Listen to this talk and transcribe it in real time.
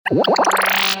Marvel,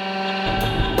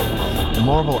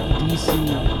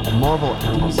 DC, Marvel,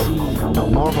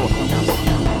 DC, Marvel,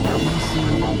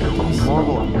 DC,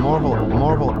 Marvel.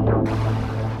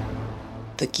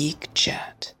 The Geek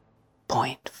Chat.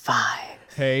 Point 5.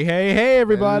 Hey,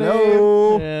 everybody.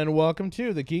 Hello. And welcome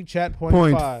to the Geek Chat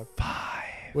Point 5.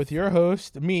 With your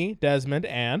host, me, Desmond,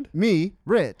 and... Me,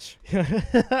 Rich.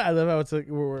 I love how it's like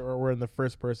we're in the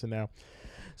first person now.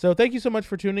 So thank you so much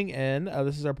for tuning in.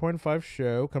 This is our Point 5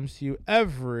 show. Comes to you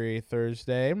every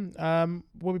Thursday.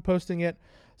 We'll be posting it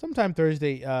sometime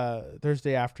Thursday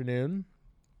afternoon.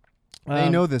 They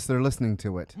know this. They're listening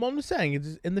to it. Well, I'm just saying,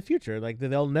 it's in the future. Like,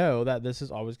 they'll know that this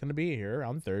is always going to be here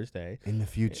on Thursday. In the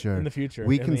future. In the future.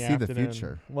 We in can the see afternoon. the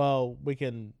future. Well, we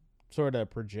can sort of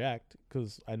project,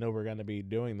 because I know we're going to be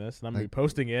doing this, and I'm going to be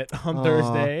posting it on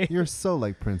Thursday. You're so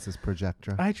like Princess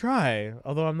Projectra. I try,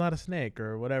 although I'm not a snake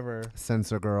or whatever.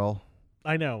 Censor girl.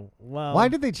 I know. Well, Why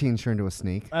did they change her into a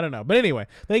snake? I don't know. But anyway,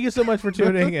 thank you so much for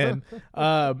tuning in.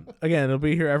 Again, it'll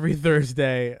be here every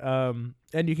Thursday.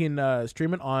 And you can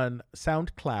stream it on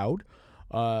SoundCloud,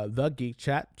 The Geek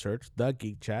Chat. Search The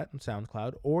Geek Chat on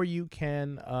SoundCloud. Or you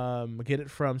can get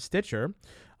it from Stitcher,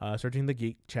 searching The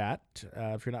Geek Chat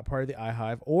if you're not part of the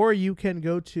iHive. Or you can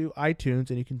go to iTunes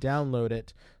and you can download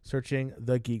it, searching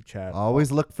The Geek Chat. Always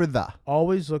look for the.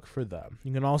 Always look for the.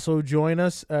 You can also join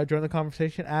the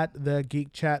conversation at the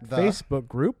Geek Chat Facebook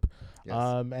group. Yes.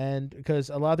 And because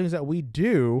a lot of things that we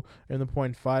do in the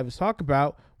Point 5 is talk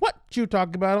about what you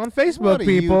talk about on Facebook, What are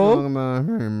people. you talking about?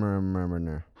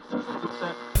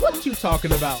 What you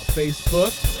talking about,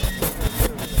 Facebook?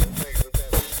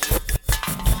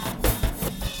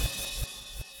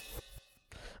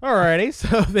 Alrighty,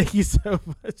 so thank you so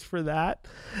much for that.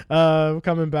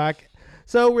 Coming back.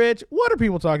 So, Rich, what are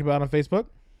people talking about on Facebook?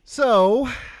 So,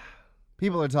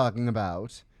 people are talking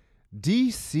about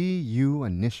DCU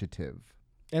Initiative.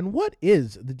 And what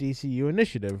is the DCU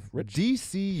Initiative, Rich?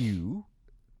 DCU,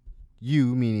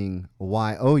 U meaning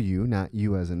Y-O-U, not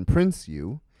you as in Prince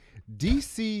U.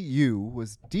 DCU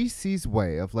was DC's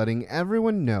way of letting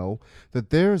everyone know that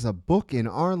there's a book in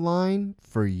our line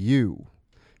for you.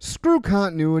 Screw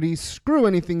continuity, screw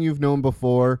anything you've known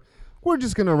before. We're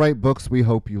just going to write books we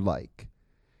hope you like.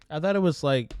 I thought it was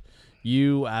like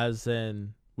you as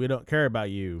in we don't care about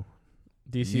you.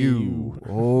 DCU. You.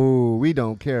 Oh, we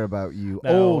don't care about you. No,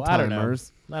 Old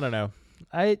timers. I don't know.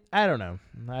 I don't know.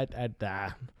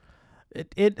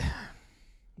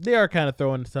 They are kind of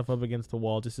throwing stuff up against the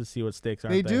wall just to see what sticks,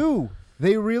 aren't they? They do.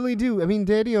 They really do. I mean,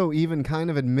 Daddy-O even kind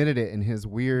of admitted it in his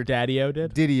weird... Daddy-O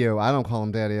did? Didio. I don't call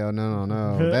him Daddy-O. No.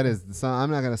 That is... So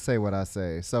I'm not going to say what I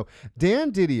say. So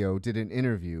Dan Didio did an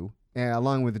interview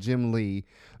along with Jim Lee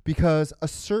because a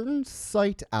certain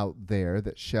site out there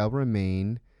that shall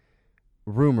remain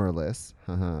rumorless,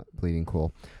 bleeding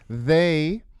cool,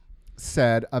 they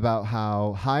said about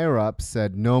how higher up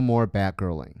said no more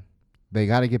Batgirling. They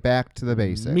got to get back to the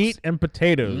basics. Meat and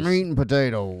potatoes. Meat and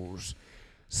potatoes.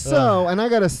 So, and I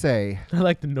got to say, I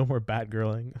like the no more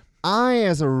Batgirling. I,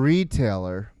 as a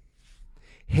retailer,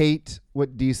 hate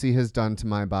what DC has done to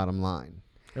my bottom line.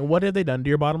 And what have they done to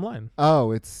your bottom line?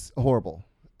 Oh, it's horrible.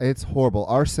 It's horrible.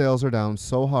 Our sales are down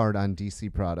so hard on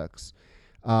DC products.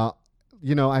 I've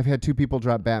had 2 people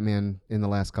drop Batman in the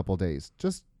last couple of days.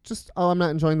 I'm not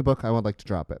enjoying the book. I would like to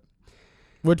drop it.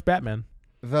 Which Batman?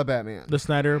 The Batman. The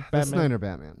Snyder Batman? The Snyder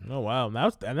Batman. Oh, wow.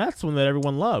 That's one that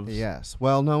everyone loves. Yes.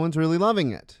 Well, no one's really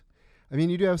loving it. I mean,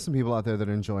 you do have some people out there that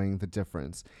are enjoying the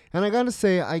difference. And I got to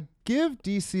say, I give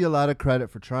DC a lot of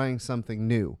credit for trying something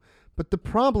new. But the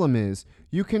problem is,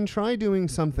 you can try doing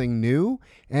something new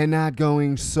and not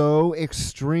going so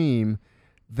extreme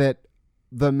that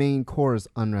the main core is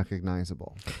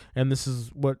unrecognizable. And this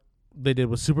is what they did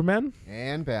with Superman?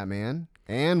 And Batman,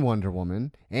 and Wonder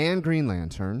Woman, and Green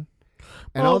Lantern.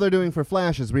 And all they're doing for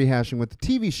Flash is rehashing what the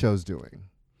TV show's doing.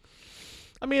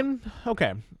 I mean,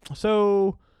 okay.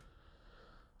 So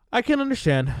I can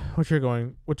understand what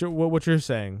you're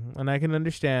saying. And I can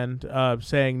understand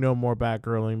saying no more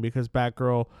Batgirling because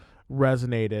Batgirl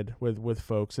resonated with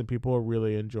folks and people are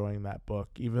really enjoying that book,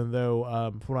 even though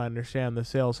from what I understand the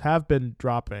sales have been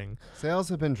dropping.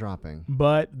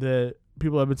 But the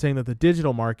people have been saying that the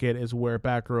digital market is where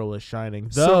Batgirl is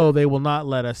shining, though they will not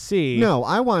let us see. No,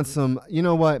 I want some, you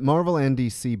know what, Marvel and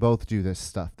DC both do this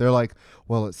stuff. They're like,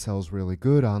 well, it sells really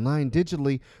good online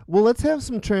digitally. Well, let's have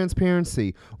some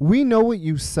transparency. We know what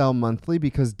you sell monthly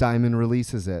because Diamond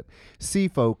releases it. See,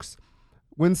 folks,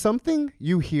 when something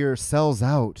you hear sells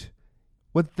out,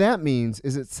 what that means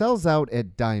is it sells out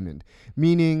at Diamond,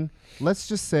 meaning,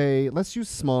 let's use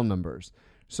small numbers.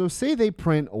 So say they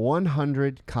print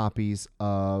 100 copies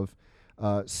of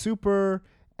Super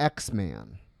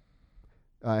X-Man.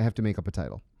 I have to make up a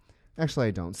title. Actually,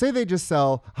 I don't. Say they just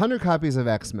sell 100 copies of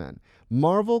X-Men.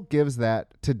 Marvel gives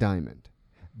that to Diamond.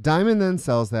 Diamond then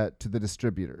sells that to the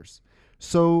distributors.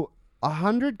 So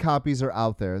 100 copies are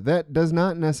out there. That does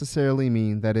not necessarily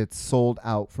mean that it's sold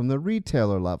out from the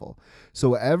retailer level.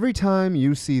 So every time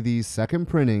you see these second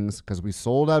printings, because we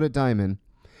sold out at Diamond,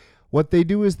 what they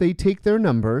do is they take their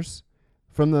numbers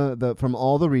from from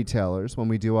all the retailers when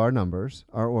we do our numbers,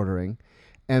 our ordering,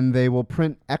 and they will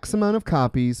print X amount of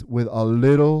copies with a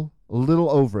little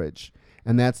overage,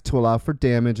 and that's to allow for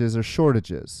damages or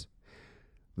shortages.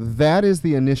 That is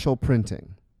the initial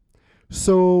printing.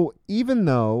 So even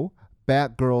though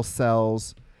Batgirl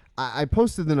sells, I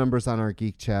posted the numbers on our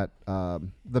Geek Chat,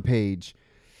 the page,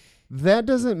 that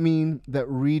doesn't mean that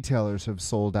retailers have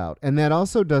sold out. And that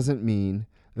also doesn't mean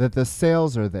that the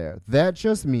sales are there. That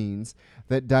just means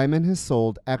that Diamond has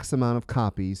sold X amount of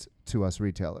copies to us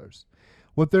retailers.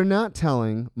 What they're not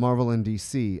telling Marvel and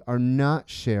DC are not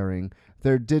sharing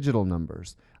their digital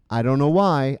numbers. I don't know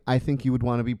why. I think you would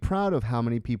want to be proud of how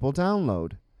many people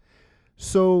download.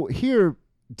 So here,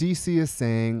 DC is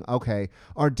saying, okay,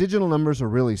 our digital numbers are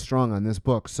really strong on this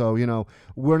book, so,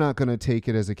 we're not going to take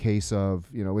it as a case of,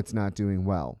 it's not doing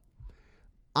well.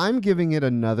 I'm giving it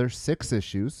another 6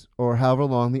 issues, or however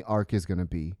long the arc is going to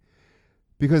be,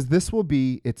 because this will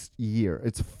be its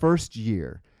first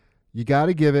year. You got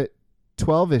to give it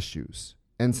 12 issues.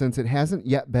 And since it hasn't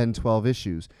yet been 12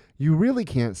 issues, you really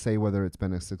can't say whether it's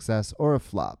been a success or a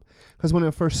flop. Because when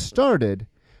it first started,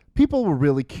 people were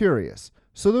really curious.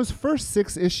 So those first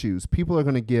 6 issues, people are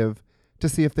going to give to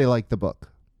see if they like the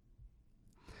book.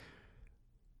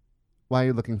 Why are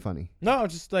you looking funny? No,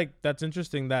 just that's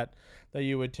interesting that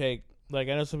you would take. I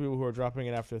know some people who are dropping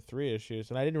it after 3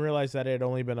 issues, and I didn't realize that it had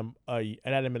only been it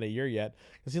hadn't been a year yet.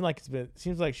 It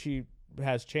seems like she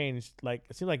has changed.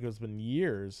 It seemed like it's been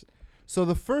years. So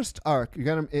the first arc,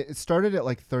 it started at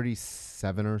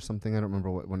 37 or something. I don't remember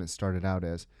when it started out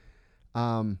as.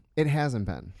 It hasn't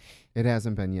been. It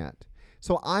hasn't been yet.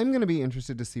 So I'm going to be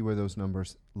interested to see where those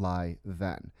numbers lie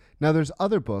then. Now, there's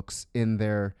other books in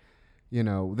there,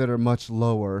 that are much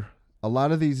lower. A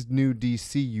lot of these new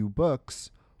DCU books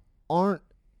aren't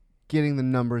getting the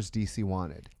numbers DC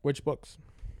wanted. Which books?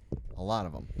 A lot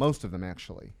of them. Most of them,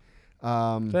 actually.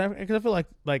 Because I feel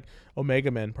like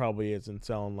Omega Man probably isn't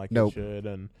selling like it should,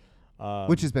 and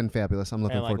which has been fabulous. I'm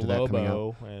looking forward to that coming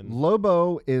out. And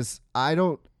Lobo is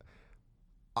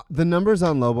the numbers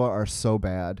on Lobo are so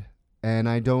bad, and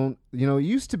I don't. It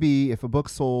used to be if a book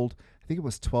sold, I think it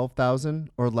was 12,000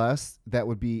 or less, that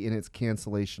would be in its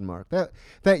cancellation mark.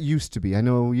 That used to be. I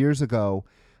know years ago,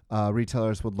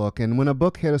 retailers would look, and when a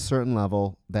book hit a certain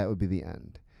level, that would be the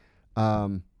end.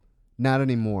 Not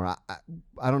anymore.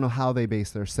 I don't know how they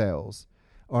base their sales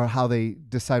or how they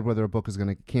decide whether a book is going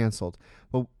to get canceled.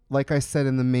 But like I said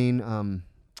in the main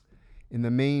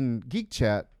Geek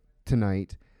Chat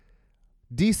tonight,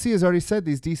 DC has already said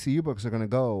these DCU books are going to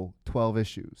go 12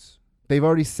 issues. They've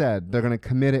already said they're going to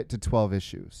commit it to 12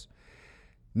 issues.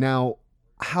 Now,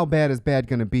 how bad is bad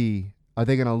going to be? Are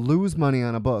they going to lose money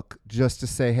on a book just to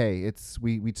say, hey,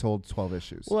 we sold 12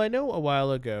 issues? Well, I know a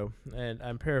while ago, and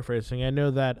I'm paraphrasing, I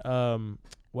know that the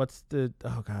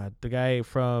guy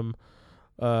from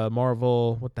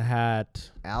Marvel with the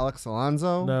hat. Alex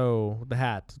Alonso? No, with the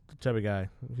hat, the chubby guy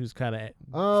who's kind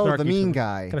of the mean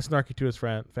guy. Kind of snarky to his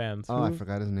fans. Oh, I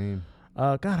forgot his name.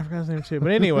 God, I forgot his name too.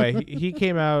 But anyway, he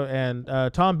came out and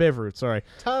Tom Brevoort.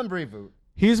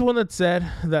 He's the one that said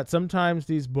that sometimes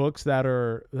these books that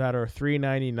are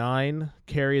 $3.99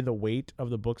 carry the weight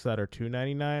of the books that are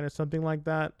 $2.99 or something like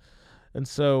that. And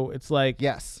so it's like,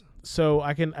 yes. So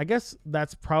I guess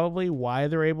that's probably why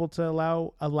they're able to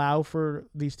allow for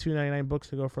these $2.99 books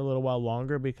to go for a little while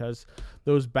longer, because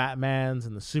those Batmans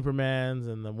and the Supermans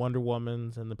and the Wonder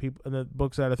Womans and the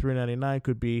books that are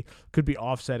 $3.99 could be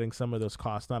offsetting some of those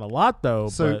costs. Not a lot though.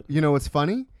 So but what's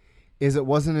funny is it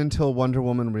wasn't until Wonder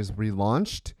Woman was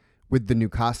relaunched with the new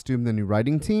costume, the new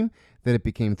writing team, that it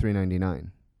became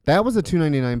 $3.99. That was a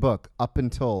 $2.99 book up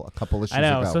until a couple issues ago. I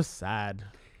know, it's so sad.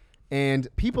 And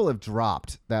people have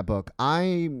dropped that book.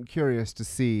 I'm curious to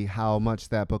see how much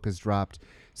that book has dropped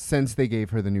since they gave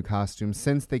her the new costume,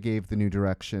 since they gave the new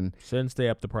direction. Since they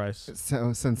upped the price.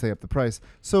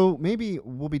 So maybe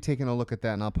we'll be taking a look at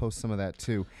that, and I'll post some of that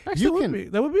too. Actually,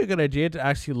 that would be a good idea to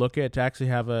actually look at, to actually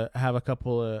have a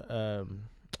couple of,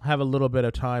 have a little bit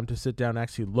of time to sit down and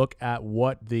actually look at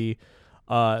what the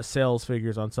sales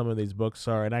figures on some of these books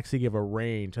are and actually give a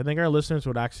range. I think our listeners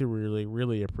would actually really,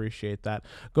 really appreciate that.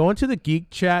 Go into the Geek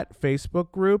Chat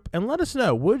Facebook group and let us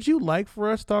know. Would you like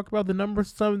for us to talk about the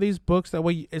numbers of some of these books? That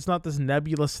way it's not this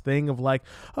nebulous thing of like,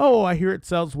 oh, I hear it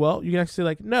sells well. You can actually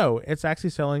like, no, it's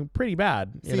actually selling pretty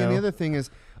bad. See, and the other thing is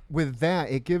with that,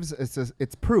 it gives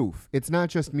it's proof. It's not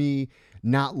just me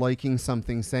not liking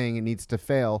something saying it needs to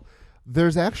fail.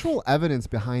 There's actual evidence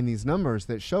behind these numbers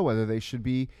that show whether they should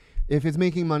be, if it's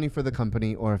making money for the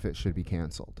company or if it should be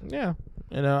canceled. Yeah.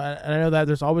 And I know that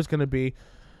there's always going to be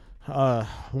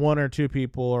one or two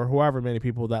people or however many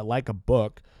people that like a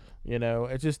book.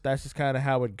 That's just kind of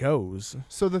how it goes.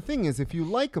 So the thing is, if you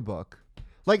like a book,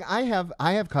 like I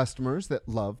have customers that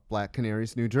love Black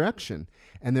Canary's new direction,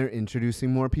 and they're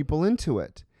introducing more people into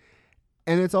it.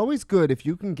 And it's always good if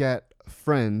you can get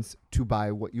friends to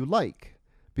buy what you like,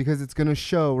 because it's going to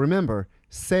show, remember,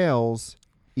 sales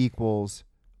equals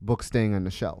book staying on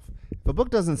the shelf. If a book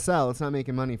doesn't sell, it's not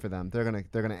making money for them. They're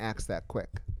gonna axe that quick.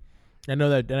 I know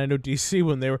that, and I know DC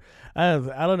when they were, I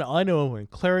don't know. I know when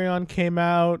Clarion came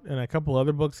out and a couple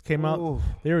other books came out,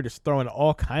 they were just throwing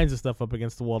all kinds of stuff up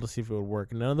against the wall to see if it would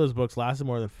work. And none of those books lasted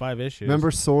more than 5 issues.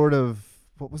 Remember,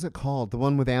 what was it called? The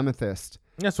one with Amethyst.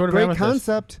 Yeah, Sword of Great Amethyst.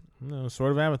 Concept. No,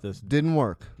 Sword of Amethyst Didn't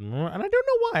work. And I don't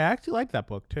know why. I actually like that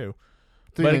book too.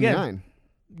 $3.99.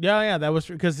 Yeah, that was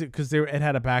because it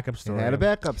had a backup story. It had a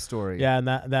backup story. Yeah, and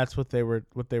that's what they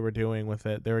were doing with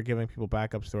it. They were giving people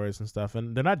backup stories and stuff,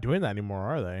 and they're not doing that anymore,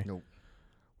 are they? Nope.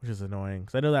 Which is annoying.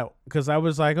 Cause I know that because I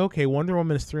was like, okay, Wonder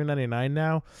Woman is $3.99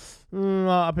 now.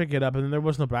 I'll pick it up, and then there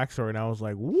was no backstory, and I was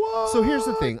like, what? So here's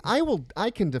the thing: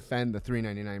 I can defend the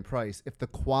 $3.99 price if the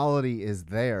quality is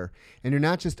there, and you're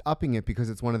not just upping it because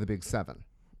it's one of the big 7.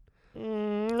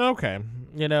 Okay,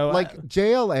 like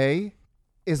JLA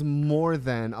is more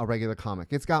than a regular comic.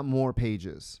 It's got more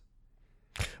pages.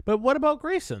 But what about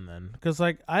Grayson then? Because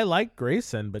I like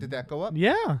Grayson, but did that go up?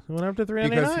 Yeah, it went up to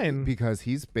 $3.99 because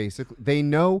he's basically they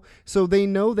know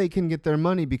they can get their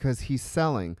money because he's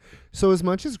selling. So as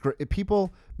much as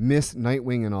people miss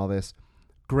Nightwing and all this,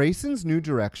 Grayson's new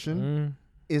direction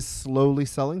is slowly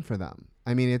selling for them.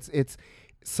 I mean, it's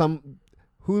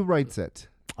who writes it?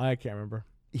 I can't remember.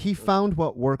 He found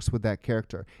what works with that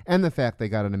character, and the fact they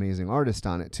got an amazing artist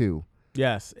on it too.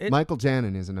 Yes, Michael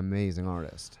Janin is an amazing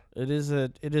artist. It is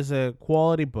a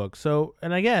quality book. So,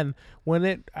 and again,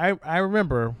 I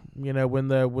remember, when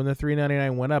the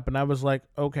 $3.99 went up, and I was like,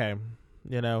 okay,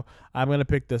 I'm gonna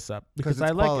pick this up because it's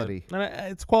I like quality. it.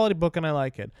 And it's a quality book, and I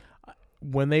like it.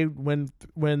 When the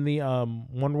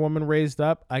Wonder Woman raised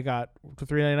up, I got to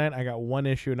 $3.99. I got one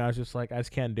issue, and I was just like, I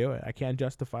just can't do it. I can't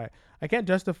justify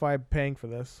paying for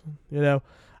this.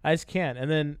 I just can't.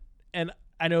 And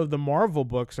I know the Marvel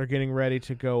books are getting ready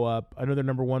to go up. I know they're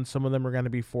number one. Some of them are going to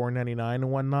be $4.99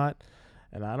 and whatnot.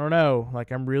 And I don't know.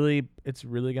 It's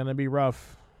really going to be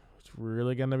rough. It's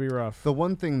really going to be rough. The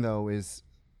one thing though is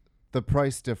the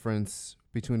price difference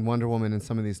between Wonder Woman and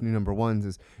some of these new number ones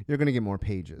is you're going to get more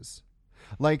pages.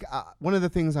 Like one of the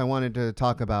things I wanted to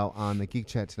talk about on the Geek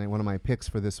Chat tonight, one of my picks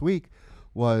for this week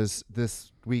was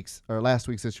last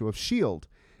week's issue of S.H.I.E.L.D.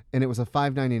 And it was a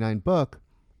 $5.99 book,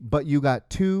 but you got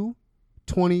 2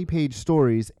 20-page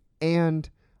stories and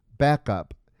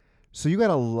backup. So you got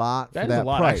a lot for that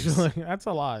price. Actually. That's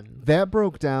a lot. That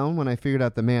broke down when I figured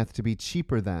out the math to be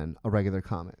cheaper than a regular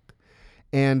comic.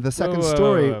 And the second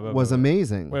story was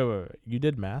amazing. Wait. You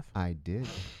did math? I did.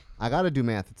 I got to do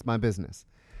math. It's my business.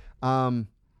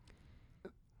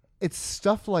 It's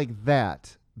stuff like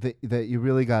that you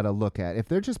really got to look at. If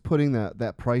they're just putting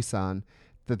that price on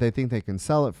that they think they can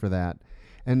sell it for that.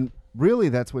 And really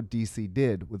that's what DC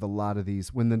did with a lot of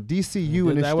these. When the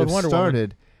DCU initiative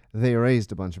started, they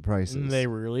raised a bunch of prices. They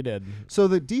really did. So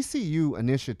the DCU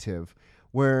initiative,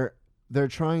 where they're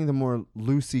trying the more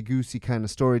loosey-goosey kind of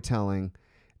storytelling,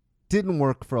 didn't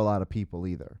work for a lot of people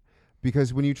either.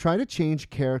 Because when you try to change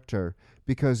character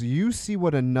because you see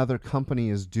what another company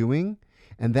is doing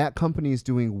and that company is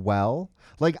doing well,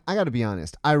 like, I got to be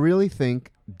honest, I really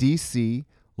think DC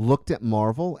looked at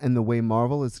Marvel and the way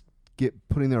Marvel is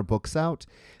putting their books out,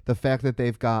 the fact that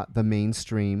they've got the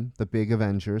mainstream, the big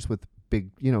Avengers with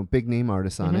big name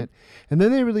artists on it, and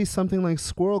then they release something like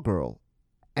Squirrel Girl,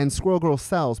 and Squirrel Girl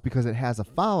sells because it has a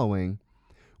following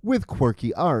with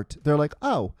quirky art. They're like,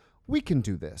 oh, we can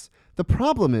do this. The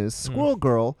problem is Squirrel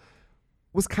Girl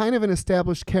was kind of an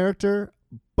established character,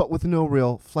 but with no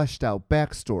real fleshed out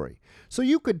backstory. So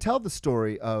you could tell the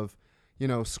story of,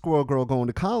 Squirrel Girl going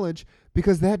to college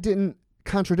because that didn't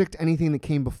contradict anything that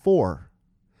came before.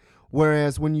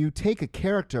 Whereas when you take a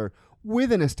character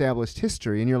with an established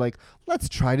history and you're like, let's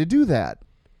try to do that.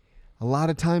 a lot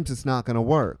of times it's not going to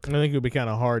work. I think it would be kind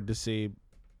of hard to see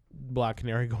Black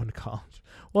Canary going to college.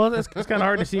 Well, it's kind of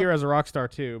hard to see her as a rock star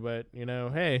too, but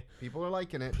hey, People are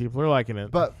liking it. people are liking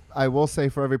it. But I will say,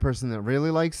 for every person that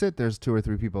really likes it, there's 2 or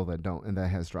 3 people that don't, and that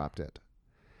has dropped it.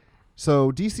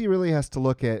 So DC really has to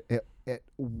look at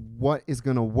what is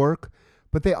going to work,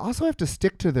 but they also have to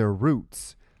stick to their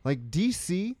roots. Like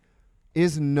DC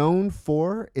is known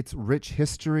for its rich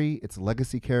history, its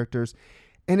legacy characters,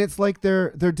 and it's like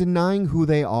they're denying who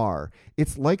they are.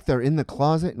 It's like they're in the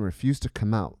closet and refuse to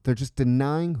come out. They're just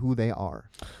denying who they are.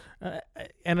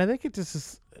 And I think it just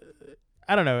is,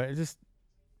 I don't know. I just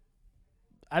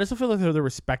don't feel like they're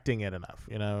respecting it enough,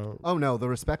 Oh no, the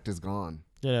respect is gone.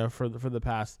 For the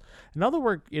past. And all the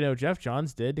work, Jeff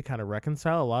Johns did to kind of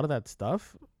reconcile a lot of that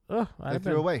stuff. They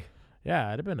threw away. Yeah,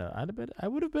 I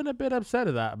would have been a bit upset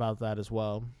about that as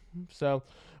well. So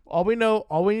all we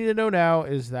need to know now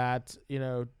is that,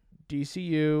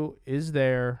 DCU is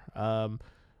there. Do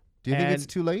you think it's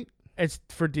too late? It's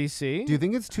for DC. Do you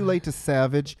think it's too late to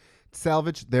salvage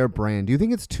their brand? Do you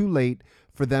think it's too late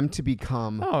for them to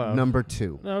become number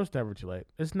 2? No, it's never too late.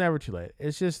 It's never too late.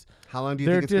 It's just, how long do you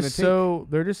think it's going to take?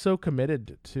 They're just so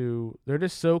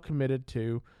committed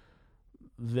to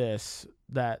this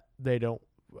that they don't.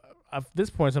 At this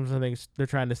point, some things they're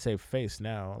trying to save face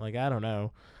now. Like, I don't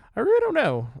know. I really don't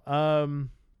know.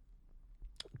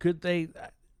 Could they?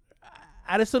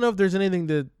 I just don't know if there's anything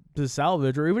to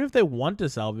salvage, or even if they want to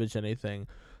salvage anything.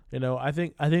 I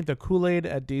think the Kool-Aid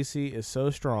at DC is so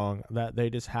strong that they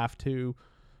just have to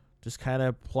just kind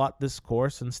of plot this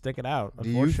course and stick it out. Do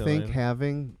you think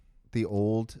do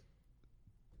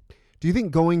you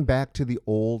think going back to the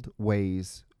old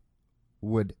ways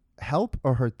would help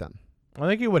or hurt them? I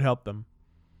think it would help them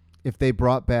if they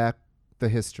brought back the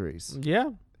histories.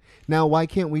 Yeah. Now, why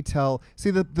can't we tell?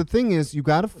 See, the thing is, you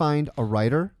got to find a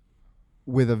writer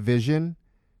with a vision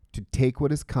to take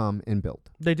what has come and build.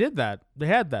 They did that. They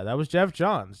had that. That was Jeff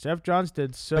Johns. Jeff Johns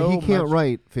did so much. But he can't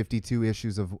write 52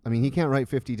 issues of... I mean, he can't write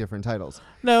 50 different titles.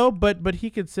 No, but he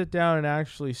could sit down and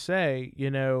actually say,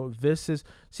 this is...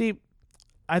 See,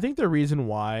 I think the reason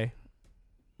why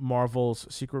Marvel's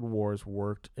Secret Wars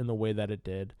worked in the way that it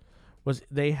did was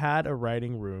they had a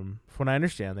writing room. From what I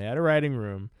understand, they had a writing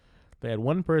room. They had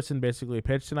one person basically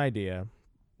pitched an idea,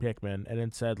 Hickman, and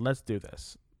then said, let's do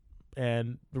this.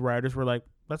 And the writers were like,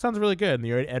 that sounds really good. And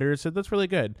the editor said, that's really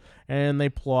good. And they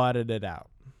plotted it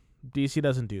out. DC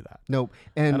doesn't do that. Nope.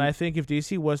 And I think if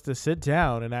DC was to sit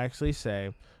down and actually say,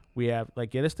 we have,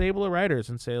 get a stable of writers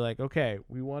and say, okay,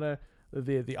 we want to,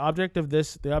 the object of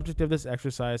this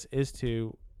exercise is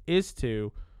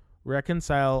to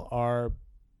reconcile our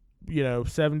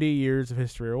 70 years of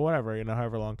history or whatever,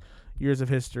 however long years of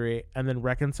history, and then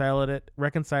reconcile it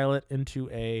into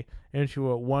a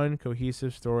one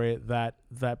cohesive story that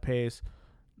pays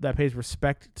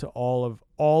respect to all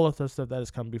of the stuff that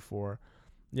has come before.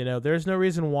 There's no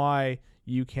reason why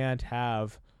you can't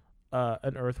have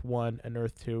an Earth 1, an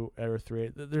Earth 2, Earth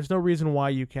 3. There's no reason why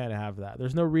you can't have that.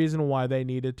 There's no reason why they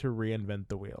needed to reinvent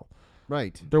the wheel.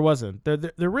 Right. There wasn't.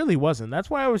 There really wasn't.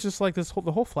 That's why I was just like the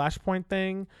whole Flashpoint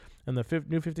thing and the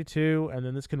New 52 and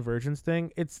then this Convergence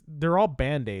thing. They're all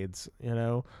Band-Aids,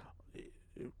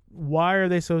 Why are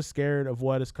they so scared of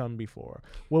what has come before?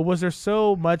 Well, was there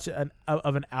so much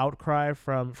of an outcry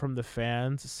from the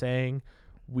fans saying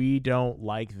we don't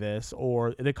like this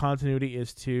or the continuity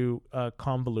is too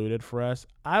convoluted for us?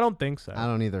 I don't think so. I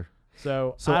don't either.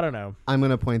 So I don't know. I'm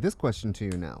going to point this question to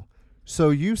you now.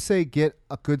 So you say get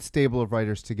a good stable of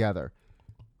writers together.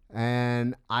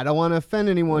 And I don't want to offend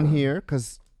anyone here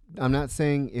because I'm not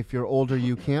saying if you're older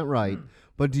you can't write.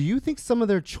 But do you think some of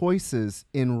their choices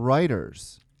in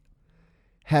writers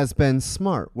has been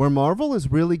smart? Where Marvel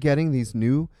is really getting this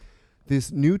new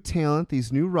talent,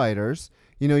 these new writers.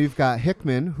 You've got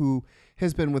Hickman, who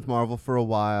has been with Marvel for a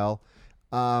while.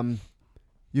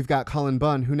 You've got Cullen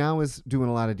Bunn, who now is doing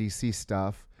a lot of DC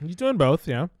stuff. He's doing both,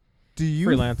 yeah. Do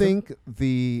you think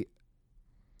the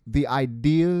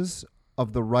ideas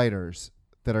of the writers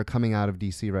that are coming out of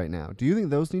DC right now, do you think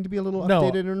those need to be a little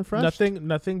updated and refreshed?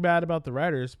 Nothing bad about the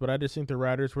writers, but I just think the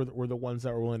writers were the ones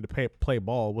that were willing to play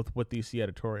ball with DC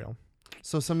editorial.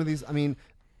 So some of these,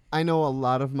 I know a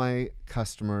lot of my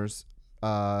customers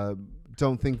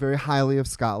don't think very highly of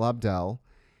Scott Lobdell,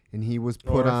 and he was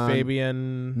put on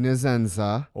Fabian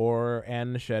Nzenza or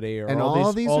Ann Nechety or and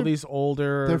all these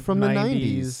older they're from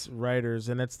 90s writers,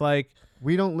 and it's like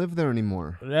we don't live there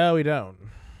anymore. No, we don't.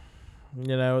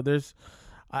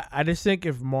 I just think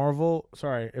if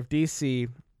DC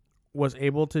was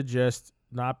able to just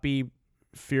not be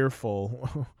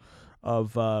fearful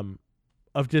of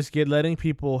just letting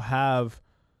people have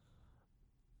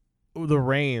the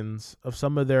reins of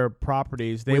some of their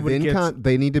properties, they would get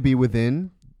they need to be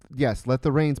within. Yes, let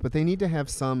the reins, but they need to have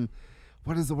some.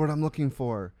 What is the word I'm looking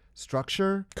for?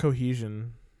 Structure,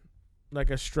 cohesion, like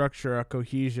a structure, a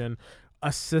cohesion,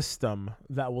 a system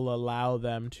that will allow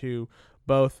them to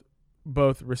both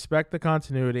respect the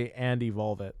continuity and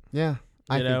evolve it. Yeah,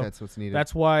 I think that's what's needed.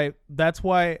 That's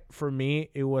why for me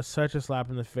it was such a slap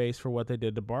in the face for what they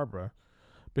did to Barbara,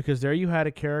 because there you had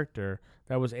a character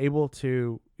that was able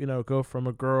to, go from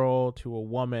a girl to a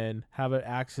woman, have an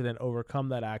accident, overcome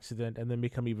that accident, and then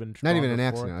become even stronger. Not even an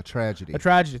accident, a tragedy. A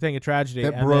tragedy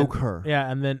that broke her.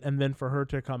 Yeah, and then for her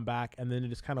to come back and then to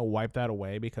just kind of wipe that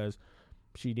away because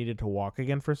she needed to walk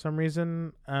again for some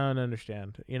reason. I don't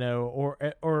understand,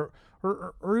 or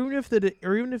even if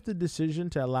the decision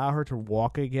to allow her to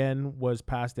walk again was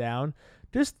passed down,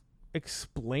 just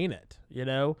explain it.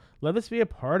 Let us be a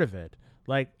part of it.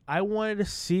 Like, I wanted to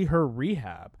see her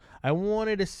rehab. I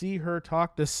wanted to see her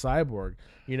talk to Cyborg.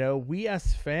 We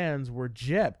as fans were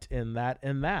gypped in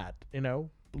that.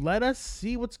 Let us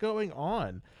see what's going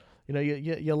on.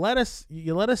 You let us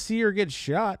see her get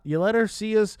shot. You let her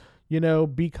see us,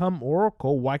 become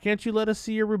Oracle. Why can't you let us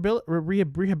see her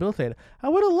rehabilitated? I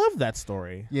would have loved that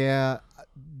story. Yeah,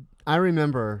 I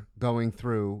remember going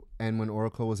through, and when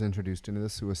Oracle was introduced into the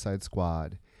Suicide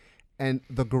Squad, and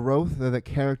the growth that the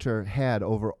character had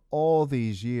over all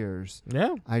these years,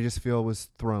 I just feel was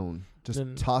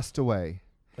tossed away.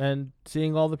 And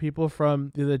seeing all the people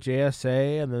from the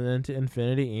JSA and then into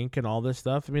Infinity Inc. and all this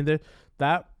stuff, I mean,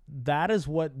 that is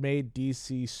what made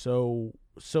DC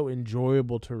so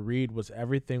enjoyable to read, was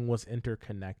everything was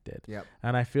interconnected. Yep.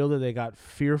 And I feel that they got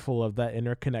fearful of that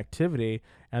interconnectivity,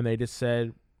 and they just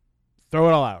said, throw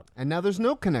it all out. And now there's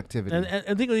no connectivity. And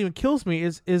I think what even kills me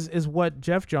is what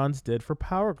Jeff Johns did for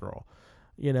Power Girl.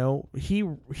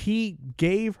 He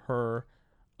gave her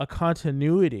a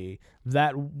continuity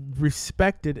that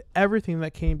respected everything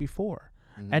that came before,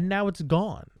 and now it's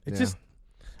gone. It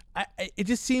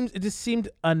just seemed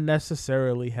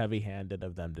unnecessarily heavy-handed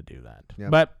of them to do that.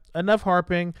 Yep. But enough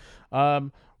harping. I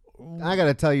got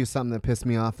to tell you something that pissed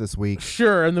me off this week.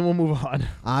 Sure, and then we'll move on.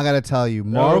 I got to tell you,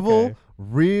 Marvel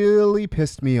really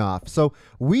pissed me off. So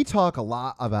we talk a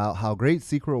lot about how great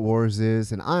Secret Wars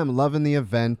is, and I'm loving the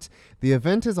event. The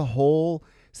event as a whole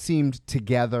seemed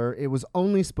together. It was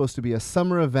only supposed to be a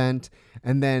summer event,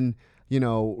 and then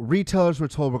retailers were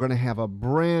told we're going to have a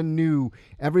brand new,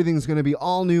 everything's going to be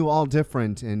all new, all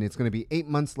different, and it's going to be 8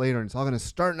 months later, and it's all going to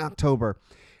start in October.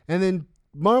 And then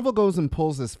Marvel goes and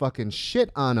pulls this fucking shit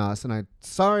on us, and I'm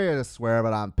sorry to swear,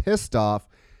 but I'm pissed off.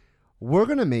 We're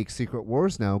going to make Secret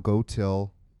Wars now go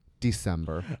till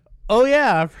December. Oh,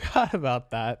 yeah, I forgot about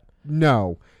that.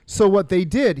 No. So what they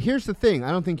did, here's the thing.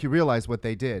 I don't think you realize what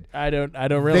they did. I don't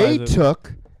realize they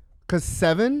took, because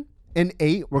 7 and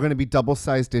 8 were going to be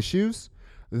double-sized issues,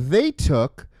 they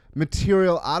took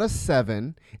material out of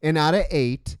 7 and out of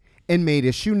 8 and made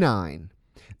issue 9.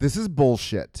 This is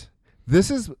bullshit. This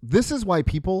is why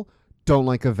people don't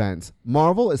like events.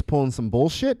 Marvel is pulling some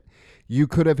bullshit. You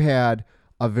could have had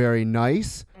a very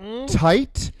nice,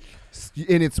 tight,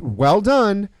 and it's well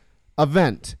done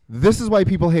event. This is why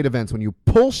people hate events. When you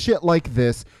pull shit like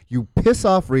this, you piss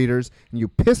off readers and you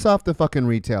piss off the fucking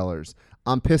retailers.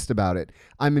 I'm pissed about it.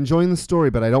 I'm enjoying the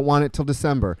story, but I don't want it till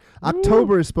December.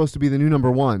 October is supposed to be the new number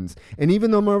ones. And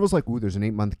even though Marvel's like, ooh, there's an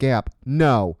 8-month gap.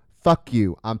 No, fuck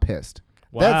you. I'm pissed.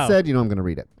 Wow. That said, I'm going to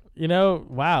read it.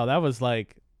 Wow, that was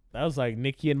like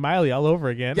Nikki and Miley all over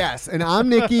again. Yes, and I'm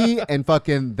Nikki and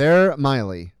fucking they're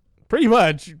Miley. Pretty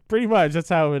much. That's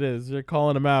how it is. They're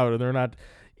calling them out, and they're not.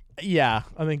 Yeah,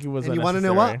 I think it was. And you want to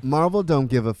know what? Marvel don't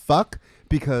give a fuck,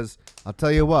 because I'll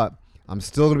tell you what. I'm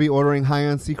still going to be ordering High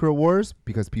on Secret Wars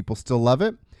because people still love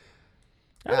it.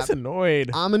 I was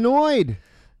annoyed. I'm annoyed.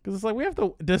 Because it's like, we have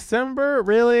to December,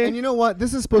 really? And you know what?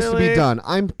 This is supposed to be done.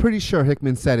 I'm pretty sure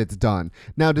Hickman said it's done.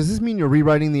 Now, does this mean you're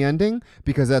rewriting the ending?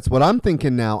 Because that's what I'm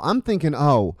thinking now. I'm thinking,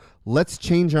 let's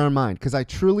change our mind. Because I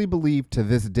truly believe to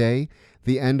this day,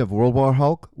 the end of World War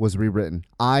Hulk was rewritten.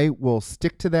 I will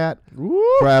stick to that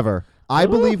forever. I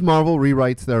believe Marvel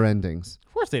rewrites their endings.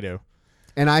 Of course they do.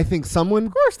 And I think someone...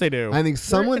 Of course they do. I think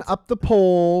someone up the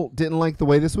pole didn't like the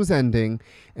way this was ending.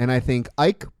 And I think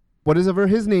Ike... whatever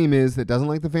his name is that doesn't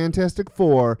like the Fantastic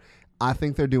Four, I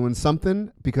think they're doing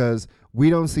something because we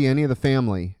don't see any of the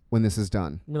family when this is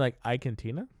done. You mean like Ike and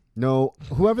Tina? No,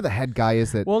 whoever the head guy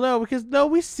is that... Well, no, because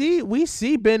we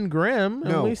see Ben Grimm.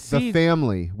 And no, we see the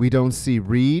family. We don't see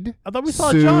Reed. I thought we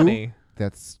saw Sue, Johnny.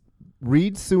 That's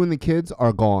Reed, Sue, and the kids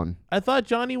are gone. I thought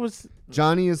Johnny was.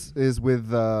 Johnny is with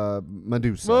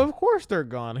Medusa. Well, of course they're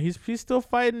gone. He's still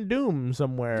fighting Doom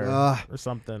somewhere or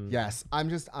something. Yes,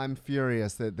 I'm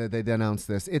furious that they announced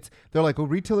this. They're like, oh,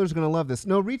 retailers are gonna love this.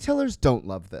 No, retailers don't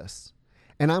love this.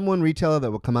 And I'm one retailer that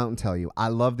will come out and tell you, I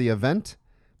love the event,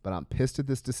 but I'm pissed at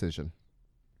this decision.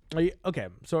 Okay,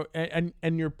 so and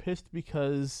you're pissed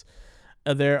because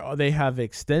they have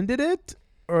extended it,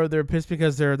 or they're pissed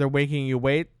because they're making you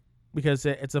wait because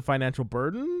it's a financial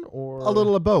burden, or a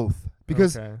little of both.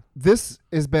 Because this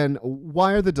has been,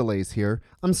 why are the delays here?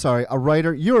 I'm sorry,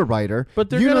 you're a writer,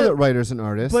 but you know that writers and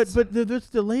artists. But there's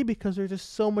delay because there's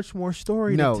just so much more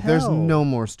story to tell. No, there's no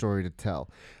more story to tell.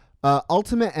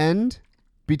 Ultimate end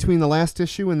between the last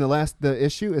issue and the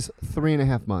issue is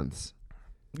 3.5 months.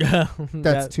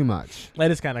 That's too much.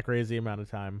 That is kind of crazy amount of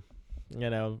time.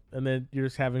 And then you're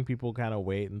just having people kind of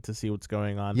wait and to see what's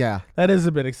going on. Yeah. That is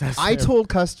a bit excessive. I told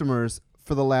customers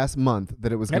for the last month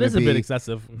that it was going to be a bit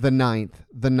excessive. The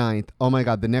 9th. Oh my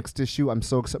God, the next issue. I'm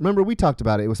so excited. Remember, we talked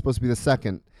about it. It was supposed to be the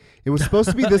 2nd. It was supposed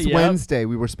to be this Wednesday.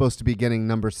 We were supposed to be getting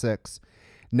number 6.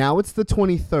 Now it's the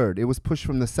 23rd. It was pushed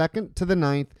from the 2nd to the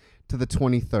 9th to the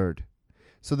 23rd.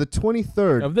 So the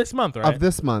 23rd of this month, right? Of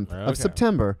this month, of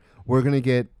September, we're going to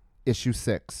get issue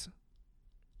 6.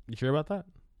 You sure about that?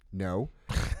 No.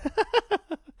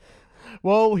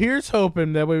 Well, here's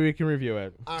hoping that way we can review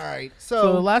it. All right.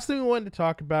 So the last thing we wanted to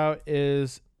talk about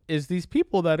is these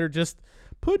people that are just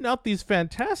putting out these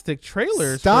fantastic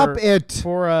trailers.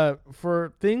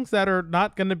 For things that are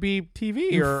not going to be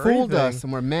TV. You or fooled anything. us,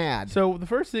 and we're mad. So the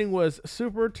first thing was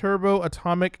Super Turbo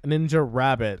Atomic Ninja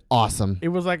Rabbit. Awesome. It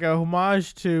was like a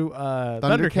homage to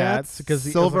Thundercats because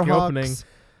Silverhawks.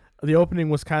 The opening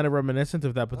was kind of reminiscent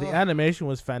of that, but the animation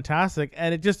was fantastic,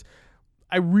 and it just.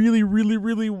 I really, really,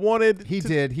 really wanted. He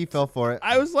did. He fell for it.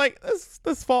 I was like,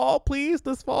 this fall, please,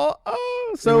 this fall.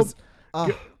 Oh, so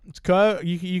you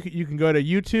can go to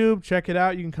YouTube, check it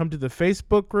out. You can come to the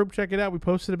Facebook group, check it out. We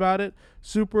posted about it.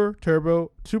 Super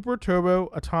Turbo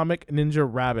Atomic Ninja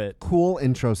Rabbit. Cool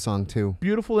intro song too.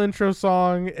 Beautiful intro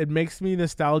song. It makes me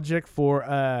nostalgic for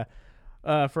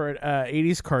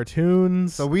 80s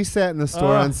cartoons. So we sat in the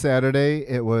store on Saturday.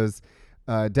 It was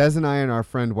Des and I and our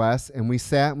friend Wes, and we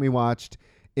sat and we watched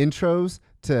intros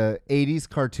to 80s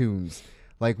cartoons.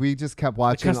 Like, we just kept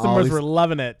watching. The customers were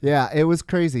loving it. Yeah, it was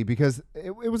crazy because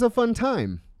it was a fun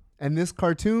time. And this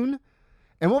cartoon,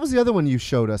 and what was the other one you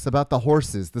showed us about the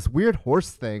horses? This weird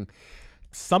horse thing.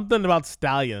 Something about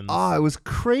stallions. Oh, it was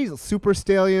crazy. Super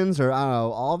stallions, or I don't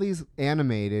know, all these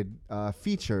animated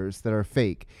features that are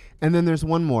fake. And then there's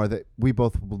one more that we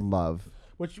both love.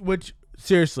 Which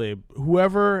seriously,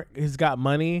 whoever has got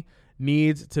money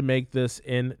needs to make this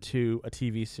into a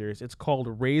TV series. It's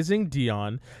called Raising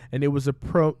Dion, and it was a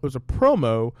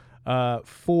promo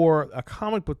for a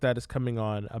comic book that is coming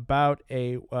on about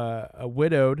a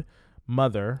widowed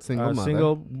mother,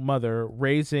 single mother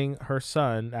raising her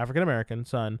son, African American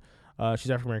son. She's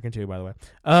African American too, by the way.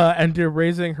 And they're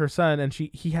raising her son, and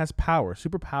he has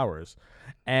superpowers,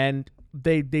 and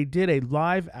they did a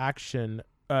live action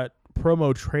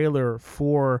promo trailer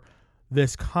for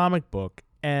this comic book,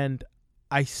 and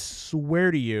I swear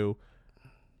to you,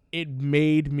 it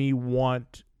made me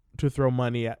want to throw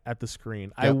money at the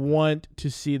screen. Yep. I want to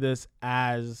see this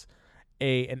as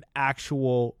an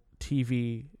actual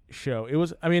TV show.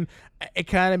 It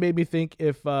kind of made me think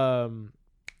if Diane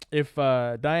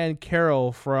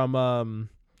Carroll from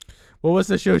what was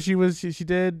the show she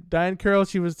did? Diane Carroll,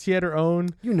 she had her own.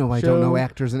 You know, I don't know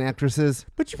actors and actresses.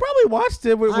 But you probably watched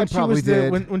it when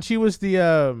she was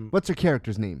the what's her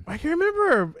character's name? I can't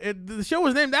remember. The show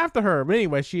was named after her. But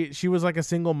anyway, she was like a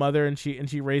single mother, and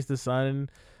she raised a son,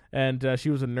 and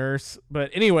she was a nurse. But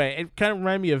anyway, it kind of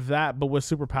reminded me of that, but with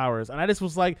superpowers. And I just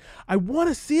was like, I want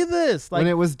to see this. Like, when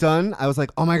it was done, I was like,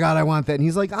 oh my God, I want that. And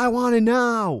he's like, I want it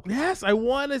now. Yes, I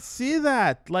want to see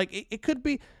that. Like, it could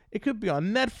be. It could be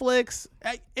on Netflix.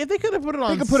 If they could have put it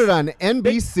on, they could put it on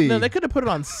NBC. They could have put it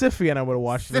on Siffy, and I would have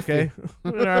watched it. Okay,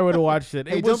 I would have watched it.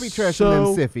 Hey, don't be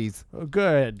trashing them Siffies.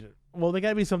 Good. Well, they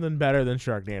got to be something better than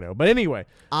Sharknado. But anyway,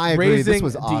 I agree. Raising this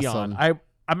was awesome. Dion.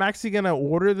 I'm actually gonna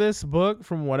order this book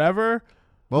from whatever.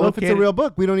 Well, if it's a real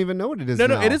book, we don't even know what it is. No,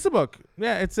 now. it is a book.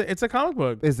 Yeah, it's a comic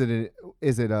book. Is it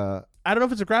a? I don't know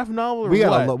if it's a graphic novel or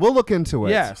what. We'll look into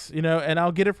it. Yes, and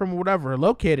I'll get it from whatever.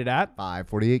 Located at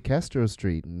 548 Castro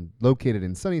Street, and located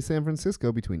in sunny San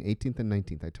Francisco between 18th and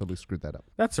 19th. I totally screwed that up.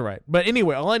 That's all right. But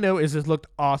anyway, all I know is it looked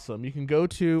awesome. You can go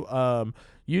to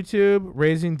YouTube,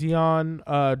 Raising Dion,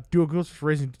 do a Google search for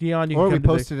Raising Dion. Or we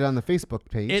posted it on the Facebook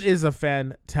page. It is a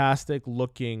fantastic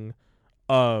looking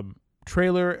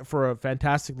trailer for a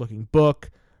fantastic looking book.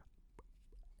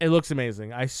 It looks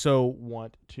amazing. I so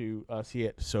want to see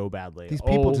it so badly. These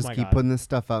people Oh just my keep God. putting this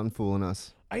stuff out and fooling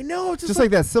us. I know. It's Just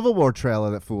like that Civil War trailer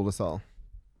that fooled us all.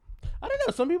 I don't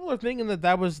know. Some people are thinking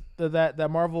that was that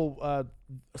Marvel.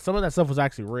 Some of that stuff was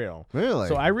actually real. Really?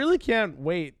 So I really can't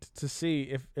wait to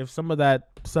see if some of that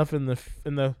stuff in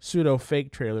the pseudo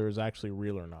fake trailer is actually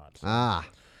real or not. Ah.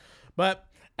 But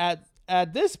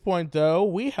at this point, though,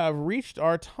 we have reached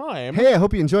our time. Hey, I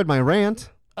hope you enjoyed my rant.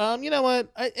 You know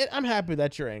what? I'm happy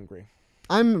that you're angry.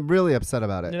 I'm really upset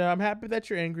about it. You know, I'm happy that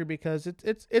you're angry because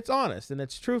it's honest and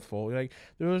it's truthful. Like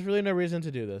there was really no reason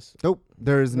to do this. Nope.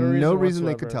 There's no reason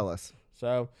they could whatsoever. tell us.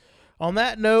 So, on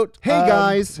that note, Hey,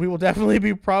 guys. we will definitely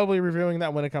be probably reviewing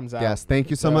that when it comes out. Yes.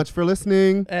 Thank you so much for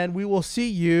listening. And we will see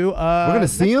you. We're gonna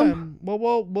see 'em? time.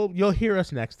 Well, you'll hear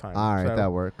us next time. All right. So,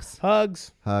 That works.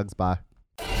 Hugs. Hugs. Bye.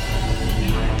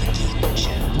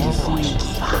 Marvel Point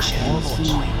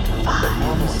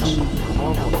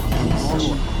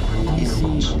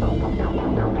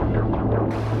 5.